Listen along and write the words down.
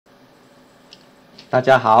大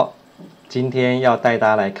家好，今天要带大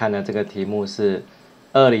家来看的这个题目是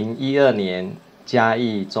2012年嘉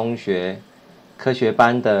义中学科学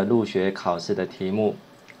班的入学考试的题目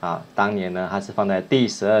啊。当年呢，它是放在第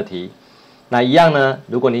12题。那一样呢，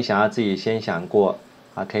如果你想要自己先想过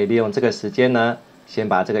啊，可以利用这个时间呢，先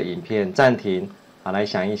把这个影片暂停啊，来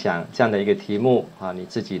想一想这样的一个题目啊，你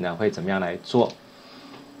自己呢会怎么样来做？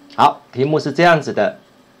好，题目是这样子的：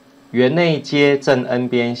圆内接正 N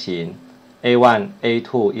边形。A1、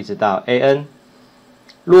A2 一直到 AN，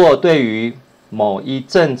 若对于某一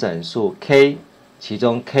正整数 k， 其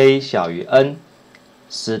中 k 小于 n，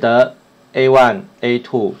 使得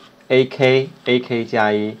A1、A2、AK、AK 加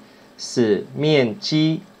1是面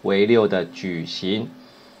积为6的矩形，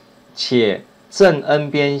且正 N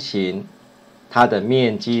边形它的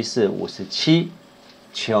面积是57，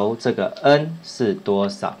求这个 n 是多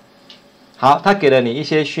少？好，他给了你一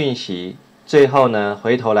些讯息，最后呢，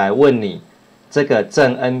回头来问你。这个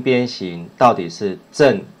正 N 边形到底是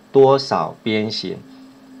正多少边形？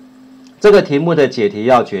这个题目的解题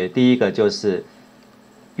要诀，第一个就是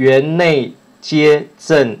圆内接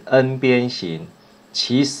正 N 边形，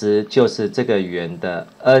其实就是这个圆的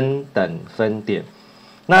n 等分点。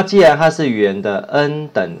那既然它是圆的 n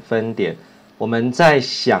等分点，我们在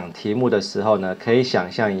想题目的时候呢，可以想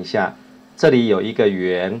象一下，这里有一个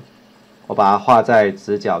圆，我把它画在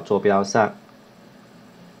直角坐标上。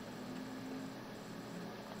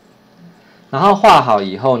然后画好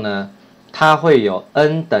以后呢，它会有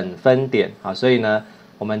n 等分点啊，所以呢，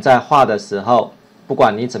我们在画的时候，不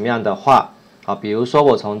管你怎么样的画，好，比如说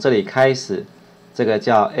我从这里开始，这个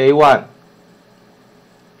叫 A1，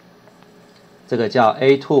 这个叫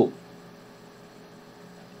A2，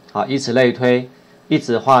 好，以此类推，一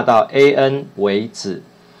直画到 AN 为止。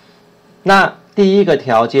那第一个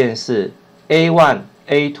条件是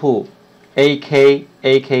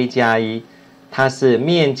A1、A2、AK、AK 加1。它是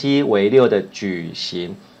面积为6的矩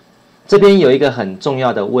形。这边有一个很重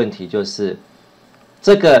要的问题，就是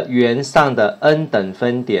这个圆上的 n 等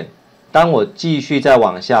分点，当我继续再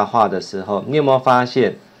往下画的时候，你有没有发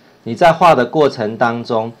现，你在画的过程当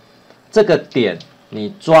中，这个点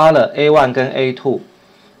你抓了 A1 跟 A2，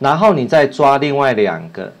 然后你再抓另外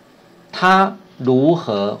2个，它如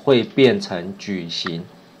何会变成矩形？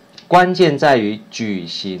关键在于矩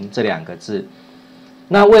形这2个字。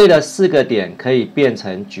那为了4个点可以变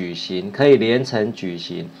成矩形，可以连成矩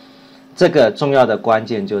形，这个重要的关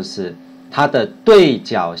键就是它的对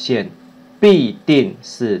角线必定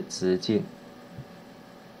是直径。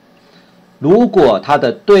如果它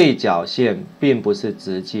的对角线并不是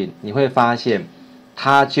直径，你会发现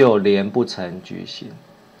它就连不成矩形。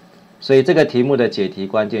所以这个题目的解题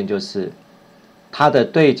关键就是它的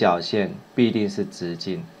对角线必定是直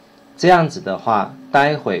径。这样子的话，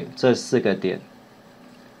待会这4个点。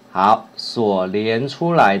好，所连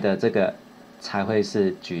出来的这个才会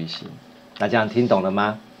是矩形。那这样听懂了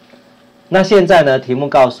吗？那现在呢，题目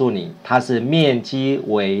告诉你它是面积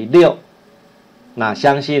为6。那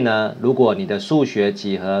相信呢，如果你的数学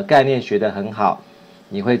几何概念学得很好，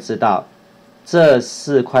你会知道这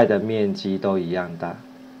4块的面积都一样大。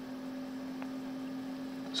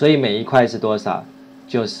所以每一块是多少？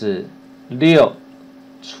就是6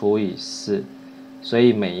除以4。所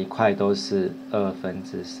以每一块都是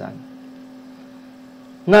3/2。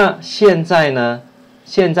那现在呢？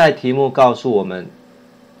现在题目告诉我们，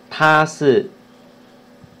它是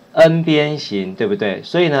N 边形，对不对？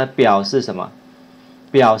所以呢，表示什么？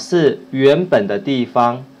表示原本的地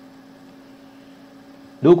方，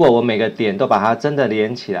如果我每个点都把它真的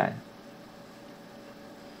连起来，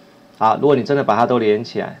好，如果你真的把它都连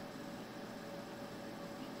起来，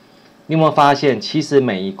你有没有发现，其实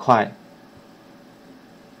每一块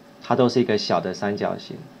它都是一个小的三角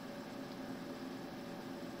形。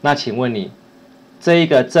那请问你，这一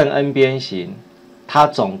个正 N 边形，它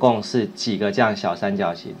总共是几个这样小三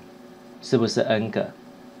角形？是不是 n 个？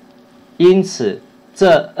因此，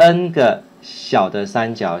这 n 个小的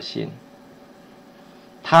三角形，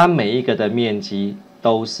它每一个的面积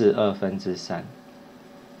都是3/2。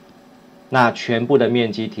那全部的面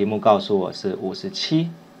积，题目告诉我是57。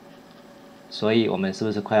所以我们是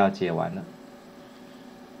不是快要解完了？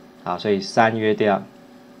好，所以3约掉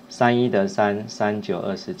，3×1得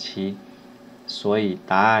3，3×9=27，所以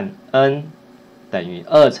答案 n 等于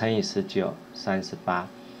2乘以19，38，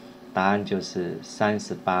答案就是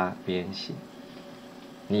38边形。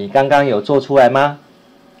你刚刚有做出来吗？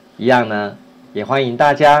一样呢，也欢迎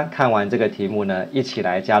大家看完这个题目呢，一起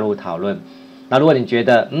来加入讨论。那如果你觉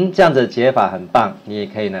得这样子的解法很棒，你也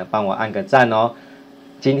可以呢帮我按个赞哦。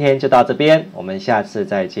今天就到这边，我们下次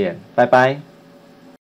再见，拜拜。